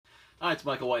Hi, it's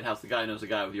Michael Whitehouse, the guy who knows a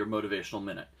guy with your motivational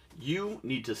minute. You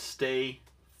need to stay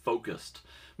focused.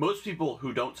 Most people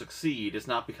who don't succeed, it's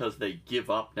not because they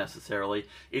give up necessarily,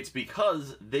 it's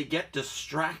because they get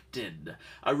distracted.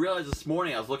 I realized this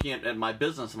morning, I was looking at my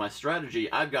business and my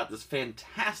strategy. I've got this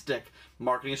fantastic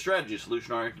marketing strategy,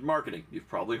 solution-oriented marketing. You've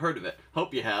probably heard of it.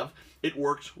 Hope you have. It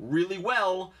works really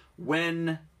well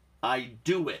when I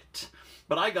do it.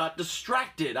 But I got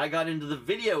distracted. I got into the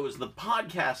videos, the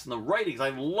podcasts, and the writings. I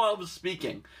love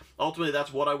speaking. Ultimately,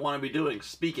 that's what I want to be doing,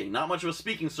 speaking. Not much of a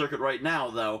speaking circuit right now,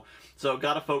 though, so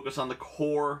got to focus on the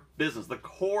core business. The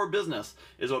core business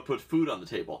is what puts food on the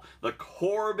table. The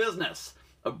core business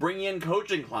of bringing in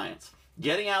coaching clients,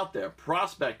 getting out there,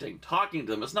 prospecting, talking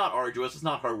to them. It's not arduous. It's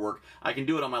not hard work. I can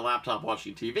do it on my laptop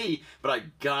watching TV, but I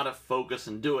got to focus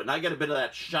and do it. And I get a bit of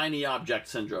that shiny object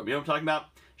syndrome. You know what I'm talking about?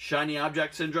 Shiny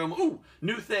object syndrome. Ooh,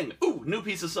 new thing. Ooh, new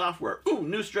piece of software. Ooh,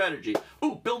 new strategy.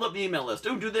 Ooh, build up the email list.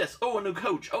 Ooh, do this. Oh, a new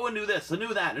coach. Oh, a new this, a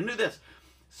new that, a new this.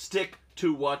 Stick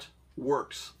to what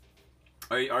works.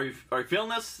 Are you feeling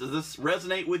this? Does this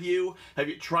resonate with you? Have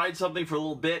you tried something for a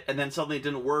little bit and then something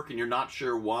didn't work and you're not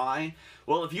sure why?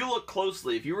 Well, if you look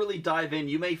closely, if you really dive in,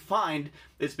 you may find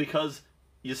it's because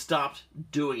you stopped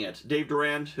doing it. Dave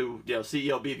Durand, who,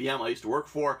 CEO of BVM I used to work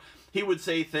for, he would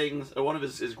say things, one of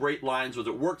his great lines was,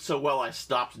 "It worked so well I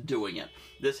stopped doing it."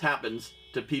 This happens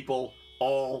to people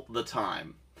all the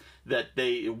time. That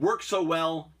they work so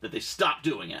well that they stop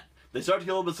doing it. They start to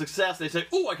get a little bit of success, they say,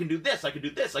 "Oh, I can do this, I can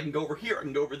do this, I can go over here, I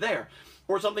can go over there."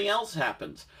 Or something else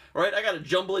happens. Right? I got a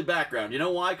jumbly background. You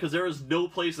know why? Because there is no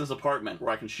place in this apartment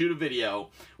where I can shoot a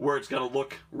video where it's going to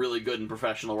look really good and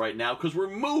professional right now, because we're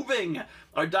moving.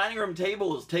 Our dining room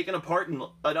table is taken apart and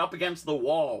up against the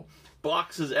wall.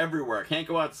 Boxes everywhere. Can't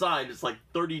go outside. It's like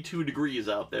 32 degrees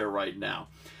out there right now.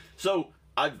 So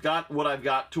I've got what I've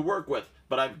got to work with,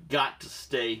 but I've got to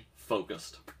stay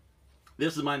focused.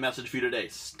 This is my message for you today.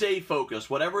 Stay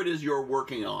focused. Whatever it is you're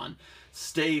working on,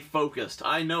 stay focused.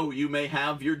 I know you may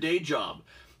have your day job.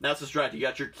 That's the strategy. You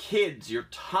got your kids, you're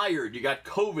tired, you got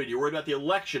COVID, you're worried about the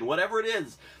election, whatever it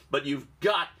is, but you've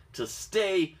got to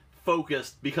stay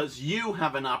focused because you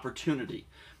have an opportunity.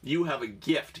 You have a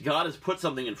gift. God has put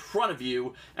something in front of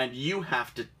you, and you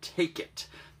have to take it.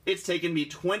 It's taken me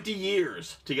 20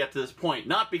 years to get to this point.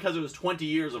 Not because it was 20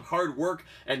 years of hard work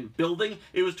and building.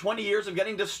 It was 20 years of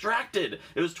getting distracted.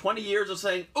 It was 20 years of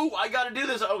saying, "Oh, I got to do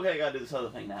this. Okay, I got to do this other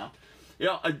thing now."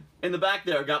 In the back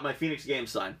there, I got my Phoenix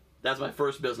Games sign. That's my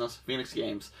first business, Phoenix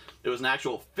Games. It was an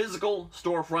actual physical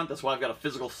storefront. That's why I've got a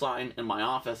physical sign in my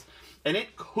office. And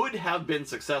it could have been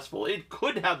successful. It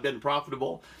could have been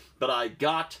profitable. But I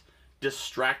got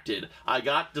distracted. I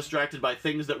got distracted by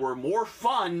things that were more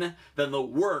fun than the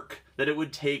work that it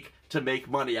would take to make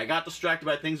money. I got distracted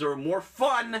by things that were more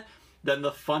fun than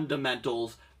the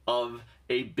fundamentals of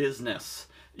a business.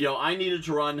 I needed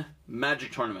to run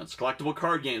Magic tournaments, collectible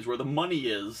card games, where the money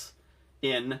is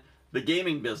in the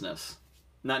gaming business.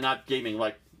 Not gaming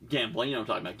like gambling, you know what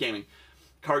I'm talking about, gaming.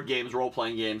 Card games,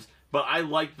 role-playing games. But I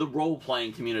like the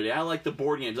role-playing community. I like the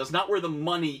board games. That's not where the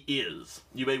money is.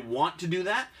 You may want to do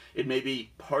that. It may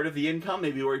be part of the income,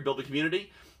 maybe where you build a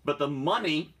community. But the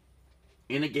money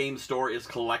in a game store is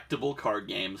collectible card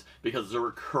games because it's a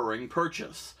recurring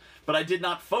purchase. But I did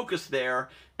not focus there,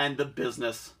 and the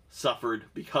business suffered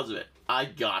because of it. I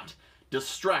got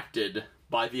distracted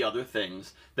by the other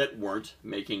things that weren't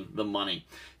making the money.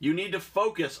 You need to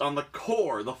focus on the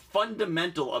core, the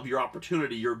fundamental of your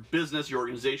opportunity, your business, your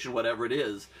organization, whatever it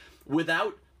is,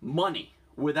 without money,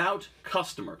 without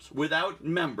customers, without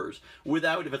members,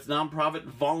 without, if it's nonprofit,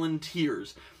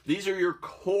 volunteers. These are your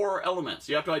core elements.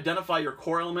 You have to identify your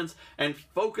core elements and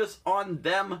focus on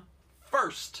them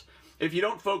first. If you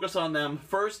don't focus on them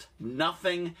first,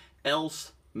 nothing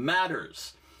else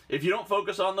matters. If you don't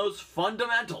focus on those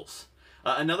fundamentals,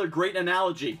 another great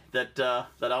analogy that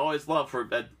I always love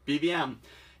at BVM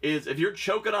is if you're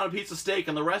choking on a piece of steak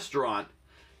in the restaurant,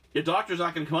 your doctor's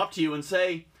not going to come up to you and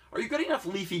say, "Are you getting enough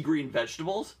leafy green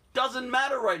vegetables?" Doesn't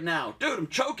matter right now. Dude, I'm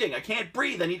choking. I can't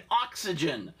breathe. I need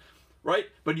oxygen. Right?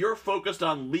 But you're focused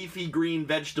on leafy green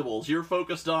vegetables. You're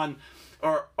focused on,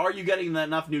 are you getting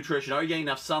enough nutrition? Are you getting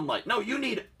enough sunlight? No, you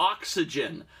need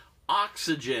oxygen.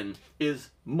 Oxygen is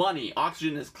money.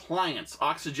 Oxygen is clients.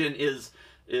 Oxygen is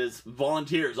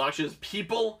volunteers. Oxygen is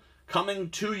people coming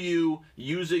to you,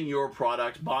 using your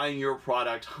product, buying your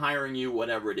product, hiring you,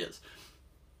 whatever it is.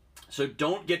 So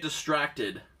don't get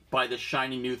distracted by the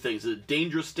shiny new things. It's a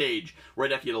dangerous stage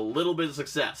right after you get a little bit of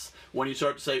success, when you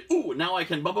start to say, "Ooh, now I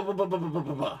can blah, blah, blah, blah, blah, blah,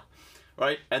 blah, blah."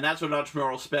 Right? And that's when an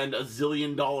entrepreneur will spend $1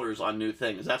 zillion on new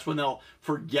things. That's when they'll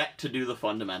forget to do the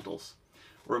fundamentals.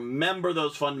 Remember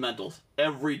those fundamentals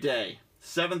every day.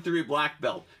 7-3 black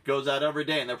belt goes out every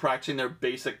day and they're practicing their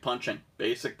basic punching.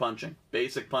 Basic punching.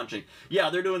 Basic punching. Yeah,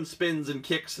 they're doing spins and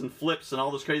kicks and flips and all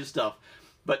this crazy stuff.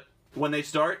 But when they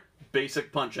start,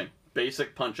 basic punching.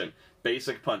 Basic punching.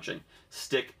 Basic punching.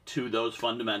 Stick to those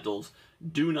fundamentals.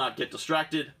 Do not get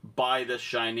distracted by the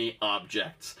shiny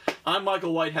objects. I'm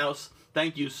Michael Whitehouse.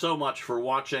 Thank you so much for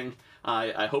watching.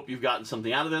 I hope you've gotten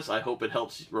something out of this. I hope it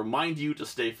helps remind you to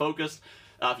stay focused.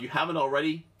 If you haven't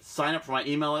already, sign up for my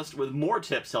email list with more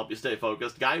tips to help you stay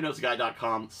focused.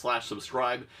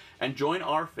 GuyWhoKnowsAGuy.com/subscribe and join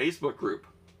our Facebook group,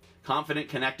 Confident,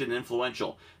 Connected, and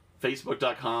Influential.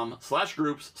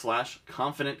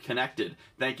 Facebook.com/groups/ConfidentConnected.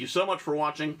 Thank you so much for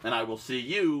watching, and I will see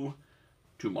you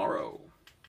tomorrow.